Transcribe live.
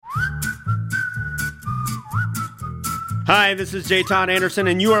Hi, this is J. Todd Anderson,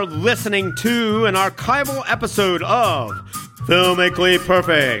 and you are listening to an archival episode of Filmically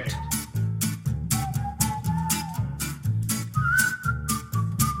Perfect.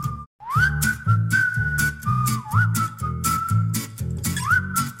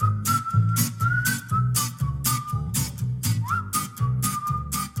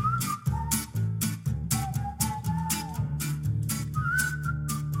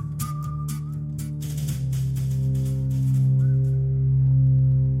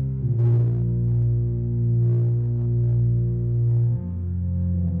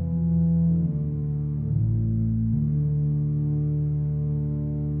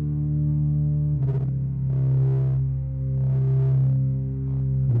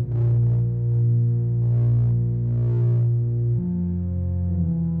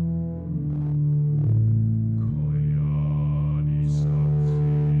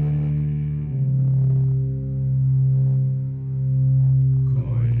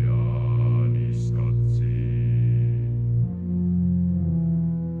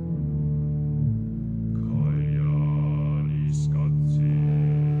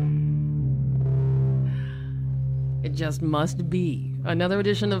 Just must be another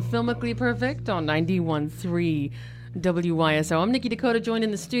edition of Filmically Perfect on 91.3 WYSO. I'm Nikki Dakota, joined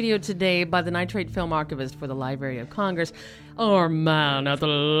in the studio today by the Nitrate Film Archivist for the Library of Congress. Our man at the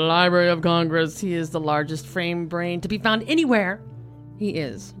Library of Congress. He is the largest frame brain to be found anywhere. He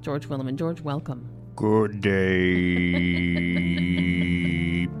is George Willeman. George, welcome. Good day.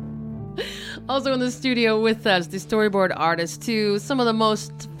 Also in the studio with us, the storyboard artist to some of the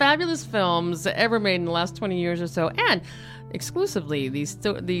most fabulous films ever made in the last 20 years or so, and exclusively the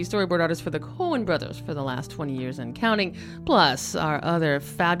storyboard artist for the Coen brothers for the last 20 years and counting, plus our other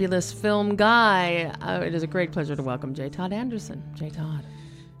fabulous film guy. It is a great pleasure to welcome J. Todd Anderson. J. Todd.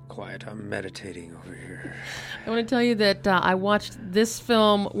 Quiet, I'm meditating over here. I want to tell you that I watched this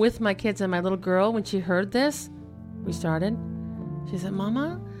film with my kids, and my little girl, when she heard this, we started, she said,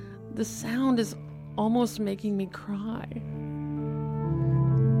 "Mama, the sound is almost making me cry."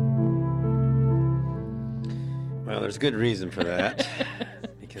 Well, there's good reason for that,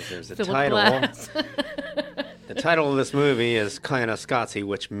 because there's a Philip title. Glass. The title of this movie is Koyaanisqatsi,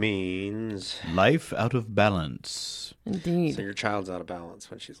 which means... Life out of balance. Indeed. So your child's out of balance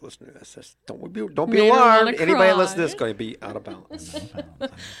when she's listening to this. Don't be Made her alarmed. wanna Anybody cry. listening to this is going to be out of balance.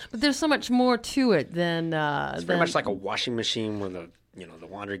 But there's so much more to it than... It's very much like a washing machine when the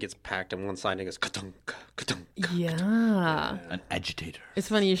laundry gets packed on one side and it goes ka-dunk, ka-dunk. Yeah. An agitator. It's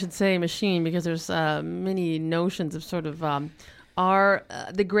funny you should say machine, because there's many notions of sort of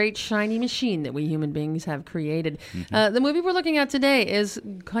the great shiny machine that we human beings have created. Mm-hmm. The movie we're looking at today is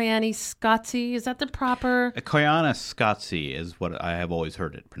Koyaanisqatsi. Is that the proper... Koyaanisqatsi is what I have always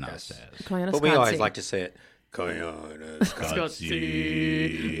heard it pronounced as. Koyaanisqatsi. But we always like to say it,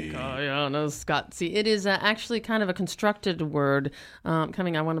 Koyaanisqatsi. Koyaanisqatsi. It is actually kind of a constructed word,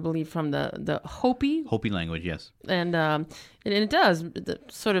 coming, I want to believe, from the Hopi. Hopi language, yes. And it does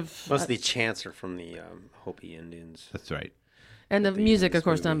sort of... Most of the chants are from the Hopi Indians. That's right. And the music, of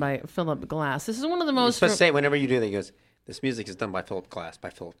course, movie. done by Philip Glass. This is one of the You're most... supposed to say, whenever you do that, he goes, this music is done by Philip Glass, by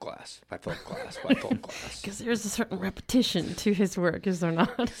Philip Glass, by Philip Glass, by Philip Glass. Because there's a certain repetition to his work, is there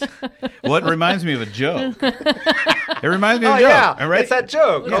not? Well, it reminds me of a joke. It reminds me of Oh, a joke. yeah. All right? It's that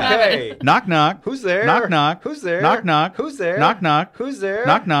joke. Okay. Knock, knock. Who's there? Knock, knock. Who's there? Knock, knock. Who's there? Knock, knock. Who's there?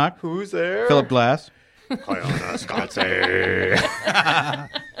 Knock, knock. Who's there? Philip Glass. Koyaanisqatsi.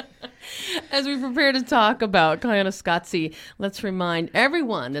 As we prepare to talk about Koyaanisqatsi, let's remind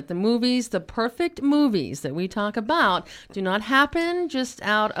everyone that the movies, the perfect movies that we talk about, do not happen just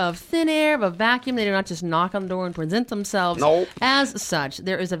out of thin air, of a vacuum. They do not just knock on the door and present themselves Nope. as such.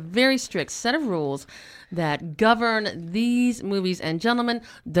 There is a very strict set of rules that govern these movies. And gentlemen,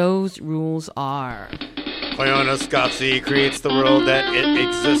 those rules are... Koyaanisqatsi creates the world that it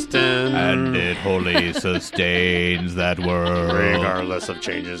exists in. And it wholly sustains that world. Regardless of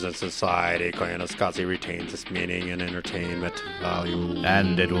changes in society, Koyaanisqatsi retains its meaning and entertainment value.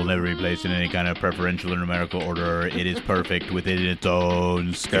 And it will never be placed in any kind of preferential or numerical order. It is perfect within its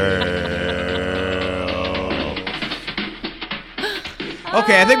own scale.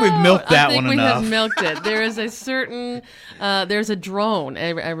 Okay, I think we've milked that one enough. I think we have milked it. There is a certain, there's a drone,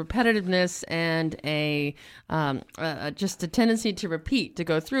 a repetitiveness, and just a tendency to repeat, to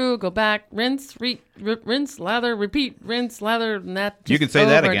go through, go back, rinse, rinse, lather, repeat, rinse, lather, and that. You can say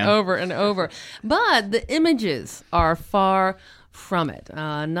that again. And over and over. But the images are far from it.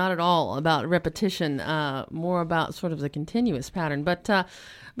 Not at all about repetition. More about sort of the continuous pattern. But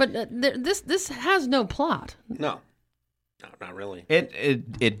this has no plot. No. No, not really.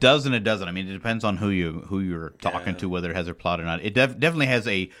 It does and it doesn't. I mean, it depends on who you're talking to, whether it has a plot or not. It definitely has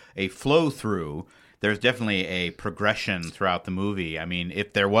a flow through. There's definitely a progression throughout the movie. I mean,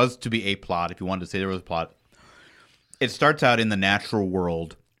 if there was to be a plot, if you wanted to say there was a plot, it starts out in the natural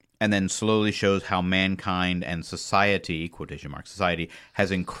world and then slowly shows how mankind and society, quotation mark, society,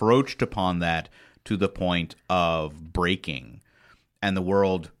 has encroached upon that to the point of breaking. And the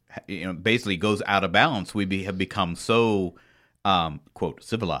world, basically goes out of balance. We have become so, quote,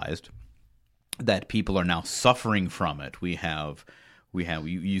 civilized that people are now suffering from it.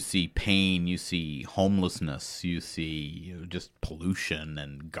 You see pain, you see homelessness, you see just pollution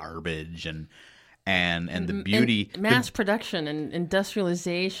and garbage and the beauty, and mass production and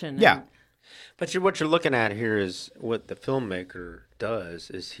industrialization. Yeah. But what you're looking at here is what the filmmaker does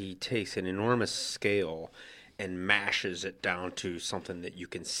is he takes an enormous scale and mashes it down to something that you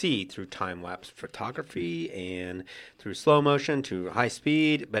can see through time-lapse photography and through slow motion to high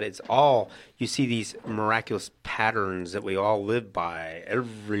speed. But it's all, you see these miraculous patterns that we all live by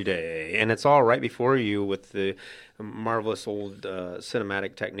every day. And it's all right before you with the marvelous old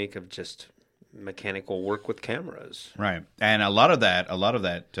cinematic technique of just mechanical work with cameras. Right. And a lot of that,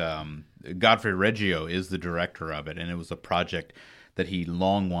 Godfrey Reggio is the director of it, and it was a project that he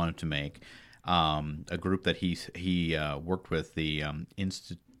long wanted to make. A group that he worked with, the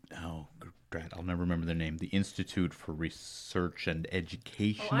I'll never remember their name, the Institute for Research and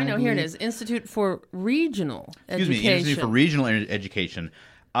Education. Oh, I know, here it is, Institute for Regional Education. Excuse me, Institute for Regional Education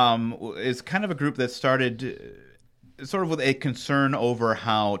is kind of a group that started sort of with a concern over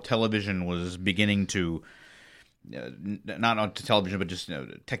how television was beginning to, not on to television, but just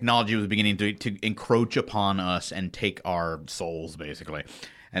technology was beginning to encroach upon us and take our souls, basically.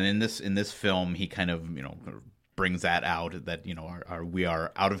 And in this film, he kind of brings that out, that we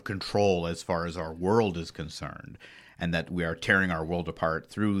are out of control as far as our world is concerned, and that we are tearing our world apart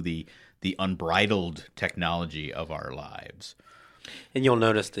through the unbridled technology of our lives. And you'll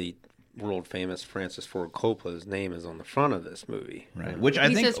notice the world famous Francis Ford Coppola's name is on the front of this movie, right? Which I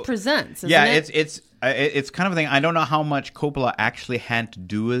think he says presents. Yeah, it? it's kind of a thing. I don't know how much Coppola actually had to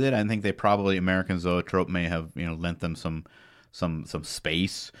do with it. I think they probably, American Zoetrope may have lent them some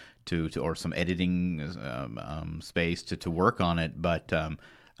space to or some editing space to work on it. But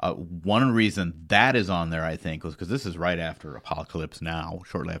one reason that is on there, I think, was because this is right after Apocalypse Now,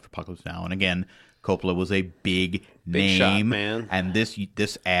 shortly after Apocalypse Now, and again, Coppola was a big name, shot, man. And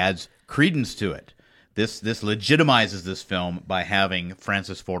this adds credence to it. This legitimizes this film by having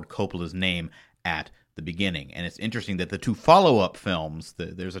Francis Ford Coppola's name at the beginning. And it's interesting that the two follow-up films,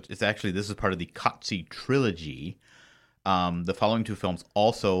 this is part of the Qatsi trilogy. The following two films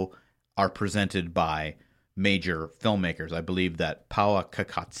also are presented by major filmmakers. I believe that Pawa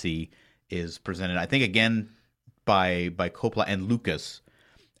Kakatsi is presented, I think, again by Coppola and Lucas.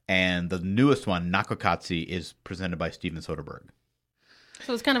 And the newest one, Nakokatsi, is presented by Steven Soderbergh.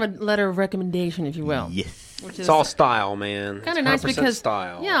 So it's kind of a letter of recommendation, if you will. Yes. It's all style, man. Kind of nice because,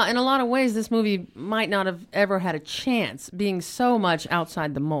 style. Yeah, in a lot of ways, this movie might not have ever had a chance being so much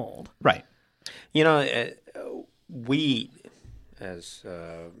outside the mold. Right. We, as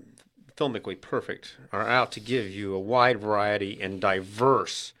Filmically Perfect, are out to give you a wide variety and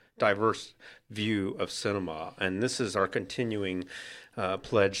diverse view of cinema. And this is our continuing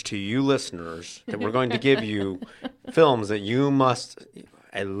pledge to you listeners that we're going to give you films that you must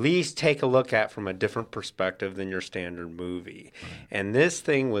at least take a look at from a different perspective than your standard movie. Right. And this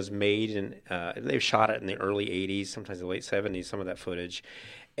thing was made in, they shot it in the early 80s, sometimes the late 70s, some of that footage.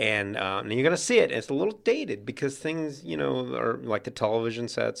 And you're going to see it. It's a little dated because things, are like the television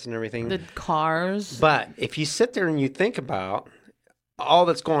sets and everything. The cars. But if you sit there and you think about all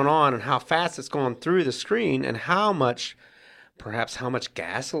that's going on and how fast it's going through the screen and how much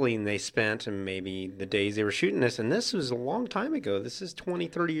gasoline they spent and maybe the days they were shooting this. And this was a long time ago. This is 20,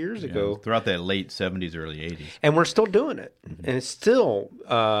 30 years ago. Throughout the late 70s, early 80s. And we're still doing it. Mm-hmm. And it's still,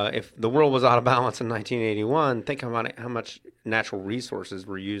 if the world was out of balance in 1981, think about how much natural resources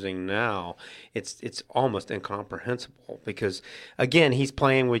we're using now. It's almost incomprehensible because, again, he's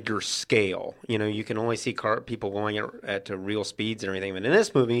playing with your scale. You can only see people going at real speeds and everything. But in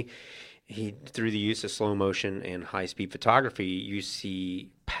this movie, through the use of slow motion and high-speed photography, you see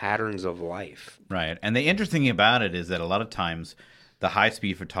patterns of life. Right. And the interesting thing about it is that a lot of times the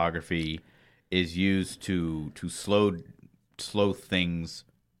high-speed photography is used to slow things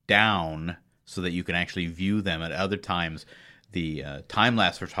down so that you can actually view them. At other times, the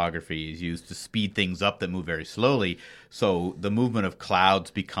time-lapse photography is used to speed things up that move very slowly. So the movement of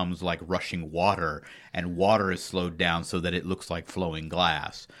clouds becomes like rushing water, and water is slowed down so that it looks like flowing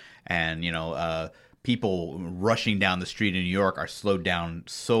glass. And, people rushing down the street in New York are slowed down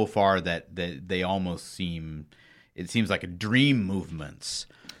so far that they almost seems like a dream movements.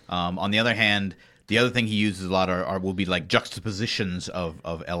 On the other hand, the other thing he uses a lot will be like juxtapositions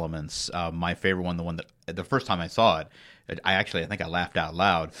of elements. My favorite one, the first time I saw it, I think I laughed out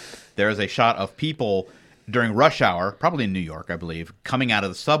loud. There is a shot of people during rush hour, probably in New York, I believe, coming out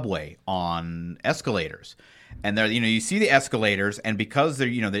of the subway on escalators. And there, you see the escalators, and because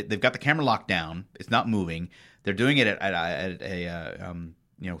they've got the camera locked down, it's not moving. They're doing it at a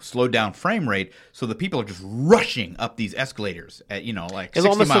slowed down frame rate, so the people are just rushing up these escalators at like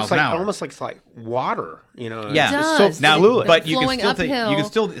 60 miles an hour. It almost looks like water, Yeah, it does. So now, Fluid. but you Flowing can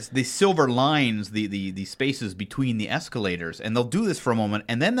still uphill. the silver lines, the spaces between the escalators, and they'll do this for a moment,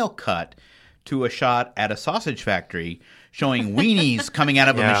 and then they'll cut to a shot at a sausage factory showing weenies coming out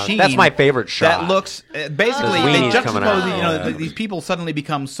of a machine. That's my favorite shot. That looks basically they Weenies coming out. juxtapose. These people suddenly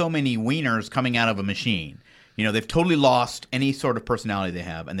become so many wieners coming out of a machine. They've totally lost any sort of personality they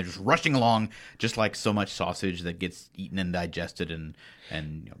have, and they're just rushing along, just like so much sausage that gets eaten and digested and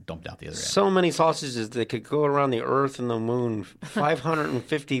dumped out the other end. So many sausages that could go around the Earth and the Moon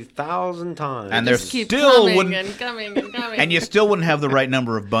 550,000 times. And they're Keep still coming wouldn't, and coming and coming. and you still wouldn't have the right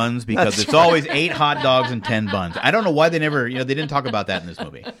number of buns because it's always 8 hot dogs and 10 buns. I don't know why they never, they didn't talk about that in this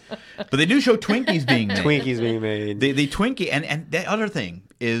movie, but they do show Twinkies being made. Twinkies being made. The Twinkie, and the other thing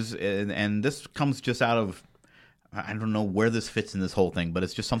is, and this comes just out of, I don't know where this fits in this whole thing, but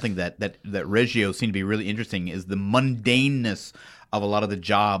it's just something that Reggio seemed to be really interesting, is the mundaneness of a lot of the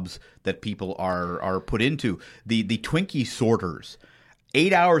jobs that people are put into. The Twinkie sorters,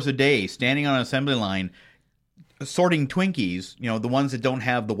 8 hours a day standing on an assembly line sorting Twinkies, the ones that don't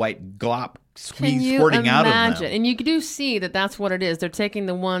have the white glop squirting out of them. And you do see that that's what it is. They're taking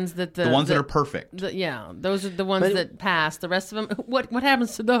the ones that that are perfect. Those are the ones that pass. The rest of them, what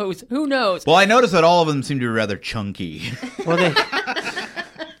happens to those? Who knows? Well, I noticed that all of them seem to be rather chunky. Well,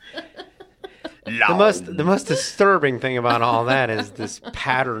 the most disturbing thing about all that is this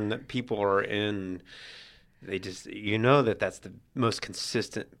pattern that people are in. They just, that's the most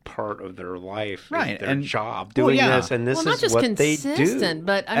consistent part of their life, right? Their job doing this, and this not is just what they do. consistent,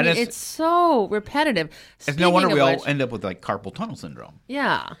 but I mean, it's so repetitive. It's no wonder we all end up with like carpal tunnel syndrome.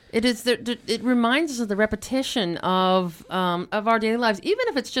 Yeah, it is. It reminds us of the repetition of our daily lives, even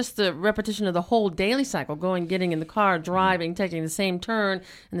if it's just the repetition of the whole daily cycle: getting in the car, driving, taking the same turn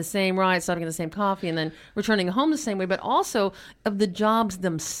and the same ride, stopping at the same coffee, and then returning home the same way. But also of the jobs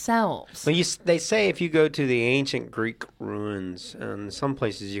themselves. Well, they say if you go to the ancient Greek ruins, and some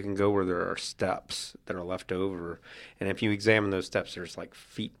places you can go where there are steps that are left over, and if you examine those steps, there's like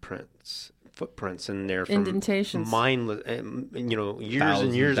footprints in there from indentations, mindless, years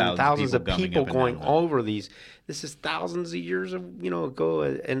and years and thousands of people going over these. This is thousands of years ago,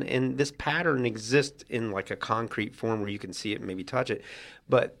 and this pattern exists in like a concrete form where you can see it and maybe touch it,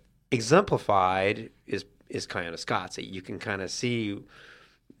 but exemplified is kind of Scott's. You can kind of see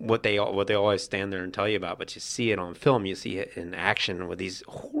what they always stand there and tell you about, but you see it on film, you see it in action with these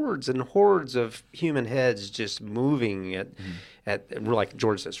hordes and hordes of human heads just moving at like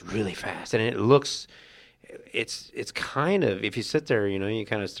George says, really fast, and it looks, it's kind of, if you sit there, you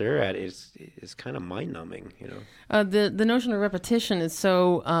kind of stare at it, it's kind of mind numbing, The notion of repetition is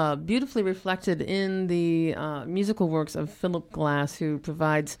so beautifully reflected in the musical works of Philip Glass, who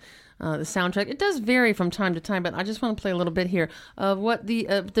provides the soundtrack. It does vary from time to time, but I just want to play a little bit here of what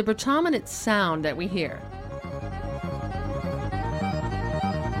the predominant sound that we hear.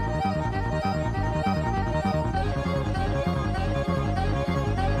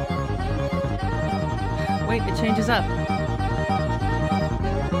 Wait, it changes up.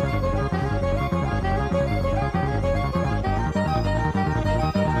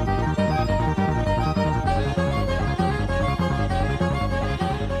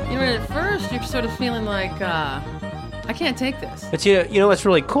 At first, you're sort of feeling like, I can't take this. But what's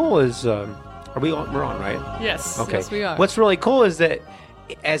really cool is, we're on, right? Yes. Okay. Yes, we are. What's really cool is that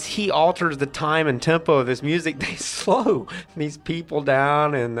as he alters the time and tempo of this music, they slow these people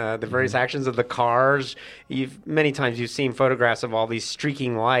down, and the various actions of the cars. Many times you've seen photographs of all these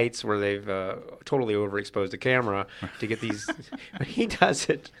streaking lights where they've totally overexposed the camera to get these. But he does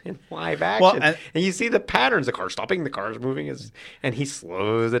it in live action, and you see the patterns: the car stopping, the cars moving, and he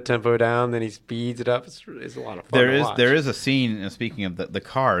slows the tempo down, then he speeds it up. It's a lot of fun. There is a scene. Speaking of the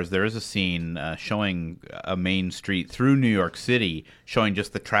cars, there is a scene showing a main street through New York City, showing just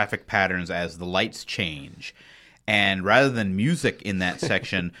the traffic patterns as the lights change. And rather than music in that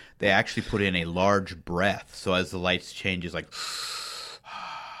section, they actually put in a large breath. So as the lights change, it's like...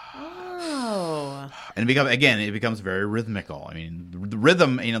 Oh. And it becomes very rhythmical. I mean, the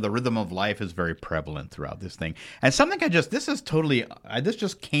rhythm, the rhythm of life is very prevalent throughout this thing. And something this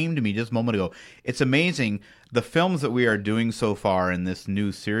just came to me just a moment ago. It's amazing the films that we are doing so far in this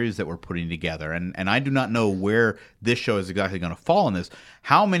new series that we're putting together. And I do not know where this show is exactly going to fall in this.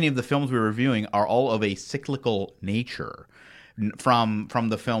 How many of the films we're reviewing are all of a cyclical nature? From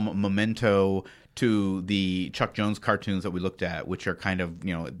the film Memento to the Chuck Jones cartoons that we looked at, which are kind of,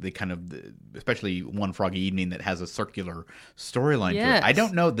 especially One Froggy Evening that has a circular storyline to it. I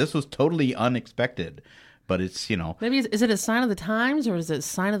don't know. This was totally unexpected, but it's, Maybe, is it a sign of the times or is it a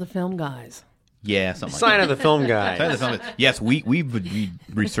sign of the film guys? Yeah, something like Sign that. of the film guy. Yes, we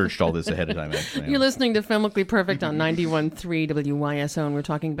researched all this ahead of time. Actually. You're listening to Filmically Perfect on 91.3 WYSO, and we're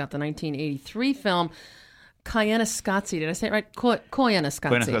talking about the 1983 film Koyaanisqatsi. Did I say it right?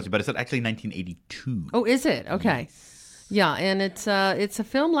 Koyaanisqatsi. But it's actually 1982. Oh, is it? Okay. Yeah, and it's a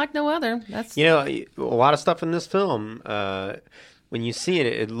film like no other. That's a lot of stuff in this film. When you see it,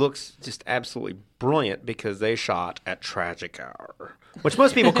 it looks just absolutely brilliant because they shot at tragic hour, which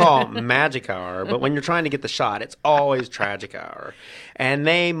most people call magic hour. But when you're trying to get the shot, it's always tragic hour. And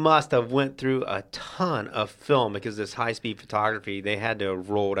they must have went through a ton of film because this high-speed photography, they had to have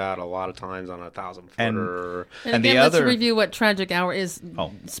rolled out a lot of times on a 1,000-footer. And again, let's review what tragic hour is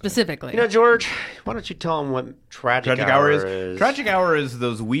specifically. George, why don't you tell them what tragic hour is? Tragic hour is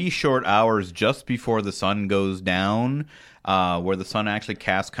those wee short hours just before the sun goes down. Where the sun actually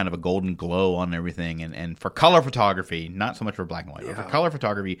casts kind of a golden glow on everything. And for color photography, not so much for black and white, but for color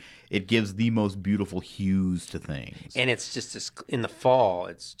photography, it gives the most beautiful hues to things. And it's just in the fall,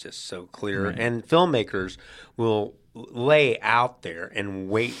 it's just so clear. Right. And filmmakers will lay out there and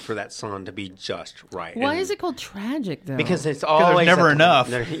wait for that sun to be just right. Why is it called tragic, though? Because it's always never enough.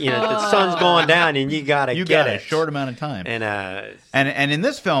 The sun's going down, and you got a short amount of time. And in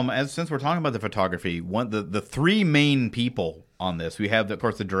this film, since we're talking about the photography, the three main people on this, we have, of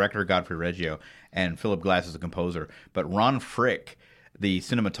course, the director Godfrey Reggio and Philip Glass as the composer, but Ron Frick, the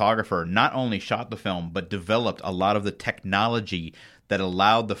cinematographer, not only shot the film but developed a lot of the technology that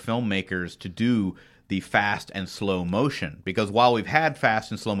allowed the filmmakers to do the fast and slow motion. Because while we've had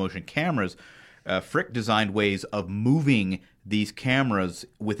fast and slow motion cameras, Frick designed ways of moving these cameras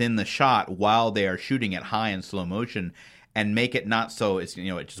within the shot while they are shooting at high and slow motion, and make it not so it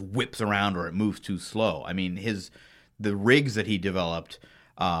just whips around or it moves too slow. I mean, the rigs that he developed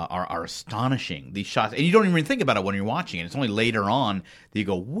are astonishing. These shots, and you don't even think about it when you're watching it. It's only later on that you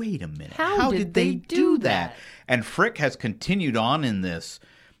go, wait a minute, how did they do that? And Frick has continued on in this.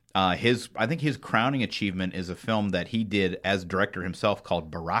 I think his crowning achievement is a film that he did as director himself called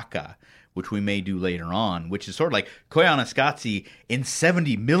Baraka, which we may do later on, which is sort of like Koyaanisqatsi in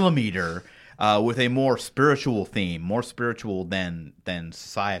 70 millimeter with a more spiritual theme, more spiritual than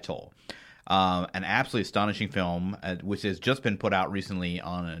societal. An absolutely astonishing film, which has just been put out recently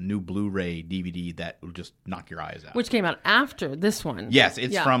on a new Blu-ray DVD that will just knock your eyes out. Which came out after this one. Yes,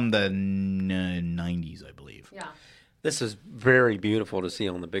 it's from the 90s, I believe. Yeah. This is very beautiful to see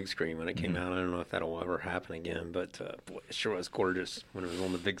on the big screen when it came out. I don't know if that'll ever happen again, but boy, it sure was gorgeous when it was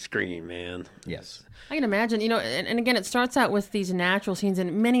on the big screen, man. Yes. I can imagine, and again, it starts out with these natural scenes,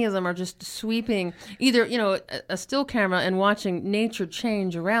 and many of them are just sweeping either, a still camera and watching nature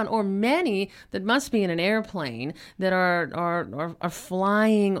change around, or many that must be in an airplane that are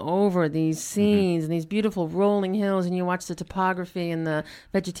flying over these scenes and these beautiful rolling hills, and you watch the topography and the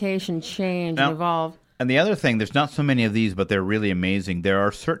vegetation change and evolve. And the other thing, there's not so many of these, but they're really amazing. There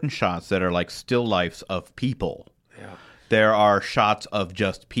are certain shots that are like still lifes of people. Yeah. There are shots of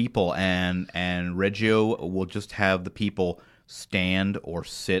just people, and Reggio will just have the people stand or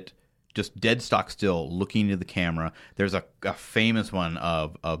sit just dead stock still, looking into the camera. There's a famous one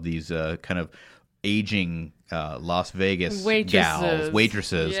of these kind of aging Las Vegas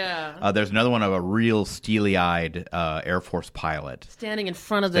waitresses. Yeah. There's another one of a real steely-eyed Air Force pilot standing in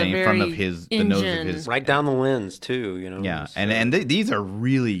front of the nose of his, right down the lens too. Yeah, so. and these are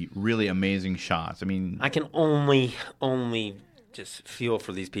really, really amazing shots. I mean, I can only just feel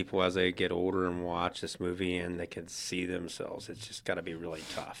for these people as they get older and watch this movie and they can see themselves. It's just got to be really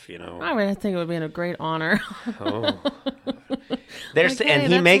tough, I think it would be a great honor. Oh.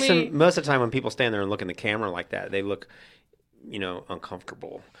 And he makes them, most of the time when people stand there and look in the camera like that, they look,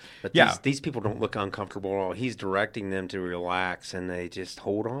 uncomfortable. But these people don't look uncomfortable at all. He's directing them to relax, and they just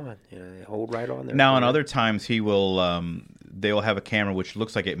hold on. They hold right on there. Now, in other times, he will, they will have a camera which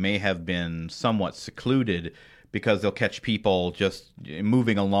looks like it may have been somewhat secluded, because they'll catch people just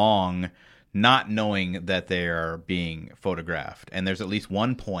moving along, not knowing that they are being photographed. And there's at least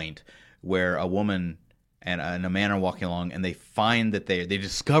one point where a woman and a man are walking along, and they find that they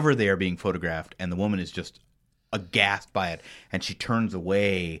discover they are being photographed, and the woman is just aghast by it, and she turns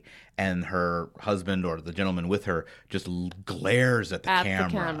away, and her husband or the gentleman with her just glares at the camera.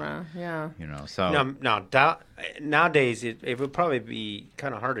 The camera, yeah. You know, so nowadays it would probably be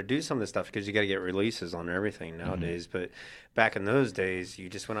kind of hard to do some of this stuff because you got to get releases on everything nowadays. But back in those days, you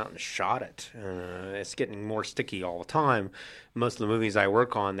just went out and shot it. It's getting more sticky all the time. Most of the movies I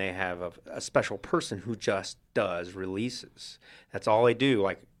work on, they have a special person who just does releases. That's all they do.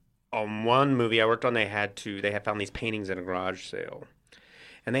 Like on one movie I worked on, they had found these paintings at a garage sale.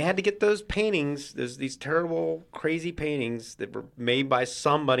 And they had to get those paintings, these terrible, crazy paintings that were made by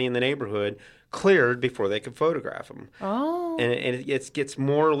somebody in the neighborhood, cleared before they could photograph them. Oh. And it gets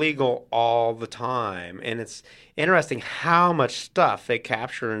more legal all the time. And it's interesting how much stuff they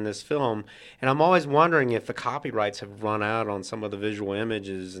capture in this film. And I'm always wondering if the copyrights have run out on some of the visual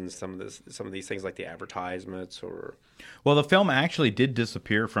images and some of these things like the advertisements or... Well, the film actually did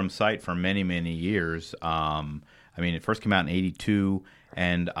disappear from sight for many, many years. I mean, it first came out in 1982.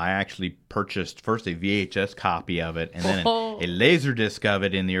 And I actually purchased first a VHS copy of it and then a Laserdisc of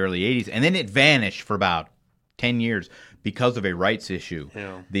it in the early 80s. And then it vanished for about 10 years because of a rights issue.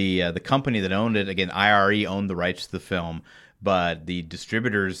 Yeah. The company that owned it, again, IRE owned the rights to the film, but the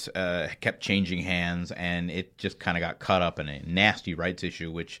distributors kept changing hands, and it just kind of got caught up in a nasty rights issue,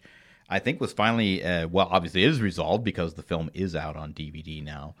 which I think was finally, obviously it is resolved because the film is out on DVD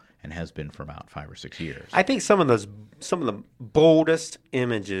now. And has been for about 5 or 6 years. I think some of the boldest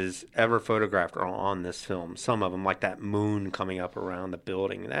images ever photographed are on this film. Some of them, like that moon coming up around the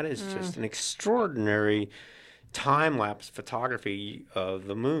building, that is just an extraordinary time-lapse photography of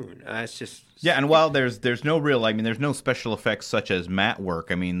the moon. It's just and while there's no real, I mean, there's no special effects such as matte work.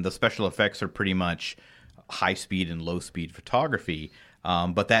 I mean, the special effects are pretty much high-speed and low-speed photography.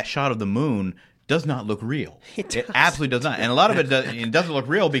 But that shot of the moon does not look real. It absolutely does not. And a lot of it doesn't look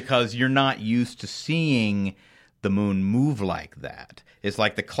real because you're not used to seeing the moon move like that. It's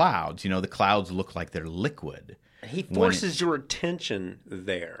like the clouds. You know, the clouds look like they're liquid. He forces your attention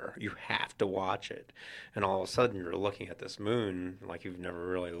there. You have to watch it. And all of a sudden you're looking at this moon like you've never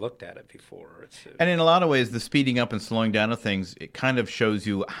really looked at it before. And in a lot of ways, the speeding up and slowing down of things, it kind of shows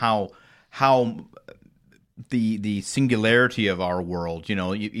you how the singularity of our world, you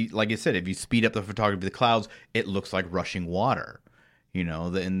know, like I said, if you speed up the photography of the clouds, it looks like rushing water, you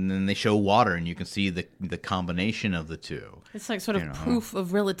know, and then they show water and you can see the combination of the two. It's like sort of proof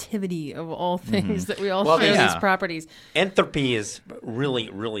of relativity of all things that we all share these properties. Entropy is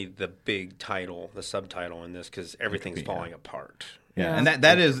really, really the big title, the subtitle in this, because everything's falling apart. Yeah, and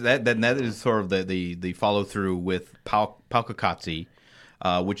that is sort of the follow through with Pawcatzi,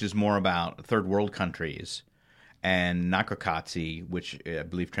 which is more about third world countries, and Nakrokatsi, which I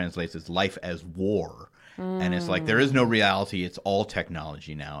believe translates as life as war. And it's like there is no reality; it's all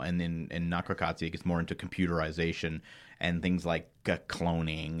technology now. And then in Nakrokatsi, it gets more into computerization and things like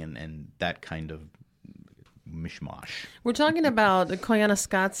cloning and that kind of mishmash. We're talking about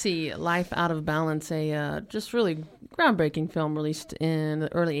Koyaanisqatsi, Life Out of Balance, a just really groundbreaking film released in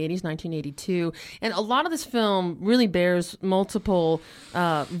the early 80s, 1982. And a lot of this film really bears multiple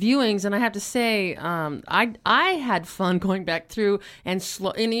viewings. And I have to say, I had fun going back through and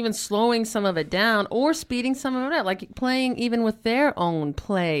even slowing some of it down or speeding some of it up, like playing even with their own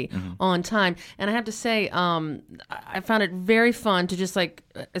play on time. And I have to say, I found it very fun to just like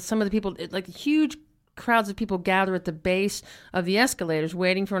some of the people, like huge crowds of people gather at the base of the escalators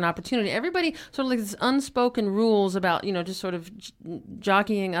waiting for an opportunity. Everybody sort of like this unspoken rules about, you know, just sort of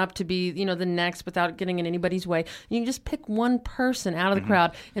jockeying up to be, you know, the next without getting in anybody's way. You can just pick one person out of the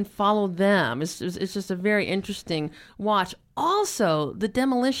crowd and follow them. It's just a very interesting watch. Also, the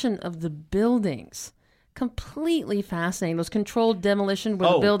demolition of the buildings. Completely fascinating. Those controlled demolition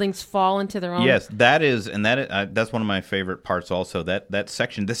where the buildings fall into their own. Yes, that's one of my favorite parts. Also, that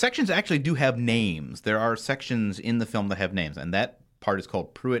section. The sections actually do have names. There are sections in the film that have names, and that part is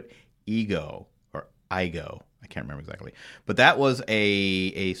called Pruitt Igoe or Igoe. I can't remember exactly, but that was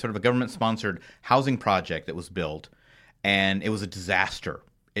a sort of a government-sponsored housing project that was built, and it was a disaster.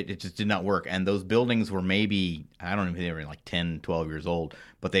 It just did not work. And those buildings were maybe, I don't even think they were like 10, 12 years old,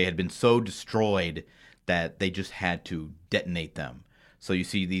 but they had been so destroyed that they just had to detonate them. So you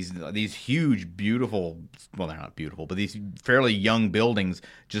see these huge, beautiful, well, they're not beautiful, but these fairly young buildings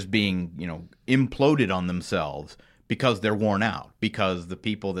just being, you know, imploded on themselves because they're worn out, because the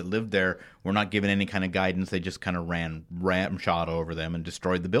people that lived there were not given any kind of guidance. They just kind of ran shot over them and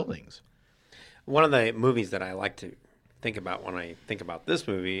destroyed the buildings. One of the movies that I like to think about when I think about this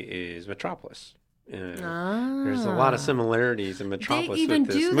movie is Metropolis. There's a lot of similarities in Metropolis. They even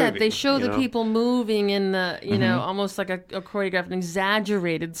with this do that. movie, They show the know? people moving in the, almost like a choreographed, an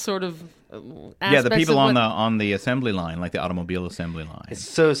exaggerated sort of. Yeah, the aspects people of on the assembly line, like the automobile assembly line. It's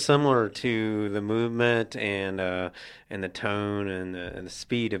so similar to the movement and the tone and the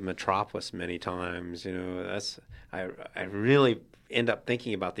speed of Metropolis many times. That's I really end up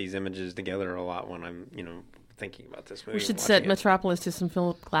thinking about these images together a lot when I'm thinking about this movie. We should set Metropolis to some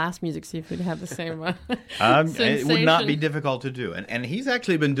Philip Glass music, see if we'd have the same It would not be sensation. difficult to do, and he's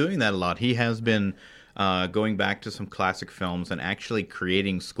actually been doing that a lot. He has been going back to some classic films and actually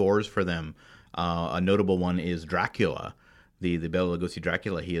creating scores for them. A notable one is Dracula, the Bela Lugosi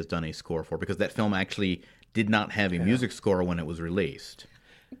Dracula. He has done a score for, because that film actually did not have a music score when it was released.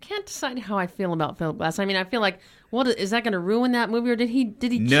 I can't decide how I feel about Philip Glass. I mean, I feel like, is that going to ruin that movie, or did he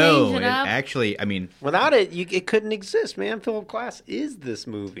No, change it up? actually, I mean, Without it, it couldn't exist, man. Philip Glass is this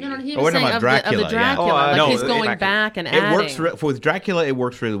movie. No, he Oh, was we're talking saying about of Dracula, the yeah. Dracula, Oh, like no, he's going back- back and it adding. works with Dracula. It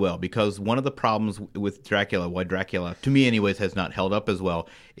works really well, because one of the problems with Dracula, why Dracula, to me anyways, has not held up as well,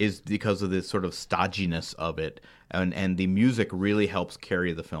 is because of this sort of stodginess of it, and the music really helps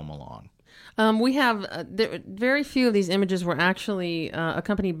carry the film along. We have very few of these images were actually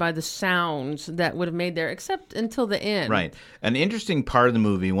accompanied by the sounds that would have made there, except until the end. Right. An interesting part of the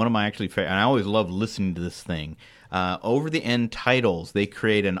movie, one of my and I always love listening to this thing, over the end titles, they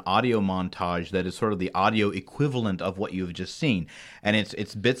create an audio montage that is sort of the audio equivalent of what you've just seen. And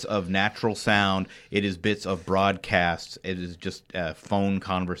it's bits of natural sound, it is bits of broadcasts, it is just phone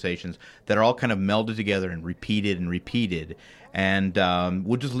conversations that are all kind of melded together and repeated. And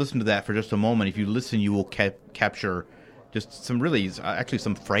we'll just listen to that for just a moment. If you listen, you will capture just some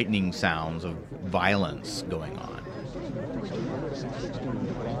some frightening sounds of violence going on.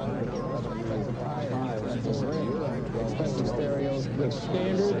 The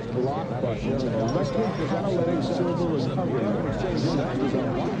standard blockbuster electric catalytic silver recovery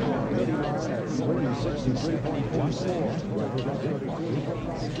exchange indexes are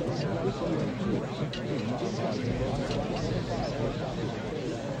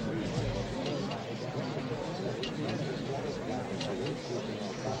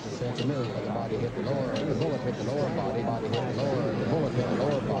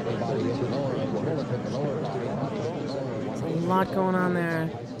A lot going on there.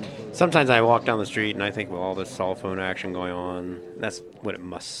 Sometimes I walk down the street and I think, well, all this cell phone action going on, that's what it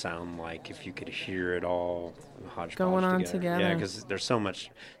must sound like if you could hear it all hodgepodge Going on together. Yeah, because there's so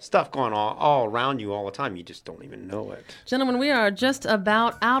much stuff going on all around you all the time. You just don't even know it. Gentlemen, we are just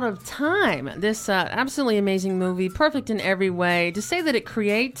about out of time. This absolutely amazing movie, perfect in every way. To say that it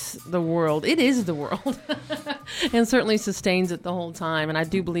creates the world, it is the world, and certainly sustains it the whole time. And I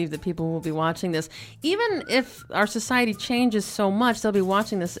do believe that people will be watching this. Even if our society changes so much, they'll be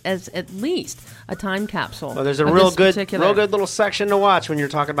watching this as at least a time capsule. Well, there's a of real this good particular- little section to watch when you're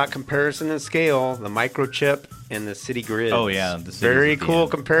talking about comparison and scale, the microchip and the city grid. Oh, yeah, the cities very at the cool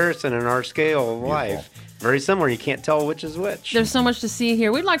end. comparison in our scale of life. Very similar. You can't tell which is which. There's so much to see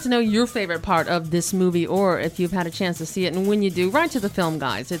here. We'd like to know your favorite part of this movie, or if you've had a chance to see it. And when you do, write to the Film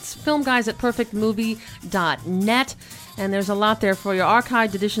Guys. It's filmguys@perfectmovie.net. And there's a lot there for you.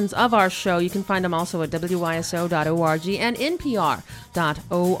 Archived editions of our show. You can find them also at wyso.org and npr.org.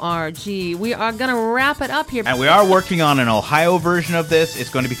 We are going to wrap it up here. And we are working on an Ohio version of this. It's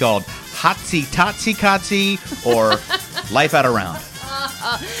going to be called Hotsy Totsy Kotsy or Life Out Around.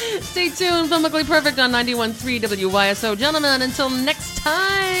 Stay tuned. Filmically Perfect on 91.3 WYSO. Gentlemen, until next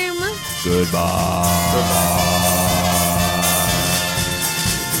time. Goodbye.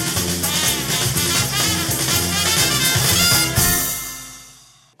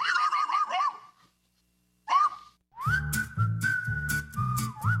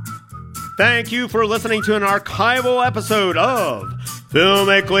 Thank you for listening to an archival episode of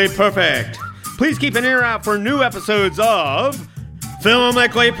Filmically Perfect. Please keep an ear out for new episodes of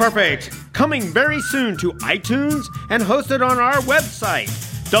Filmically Perfect, coming very soon to iTunes and hosted on our website,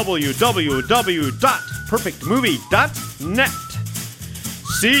 www.perfectmovie.net.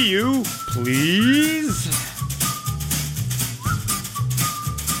 See you, please.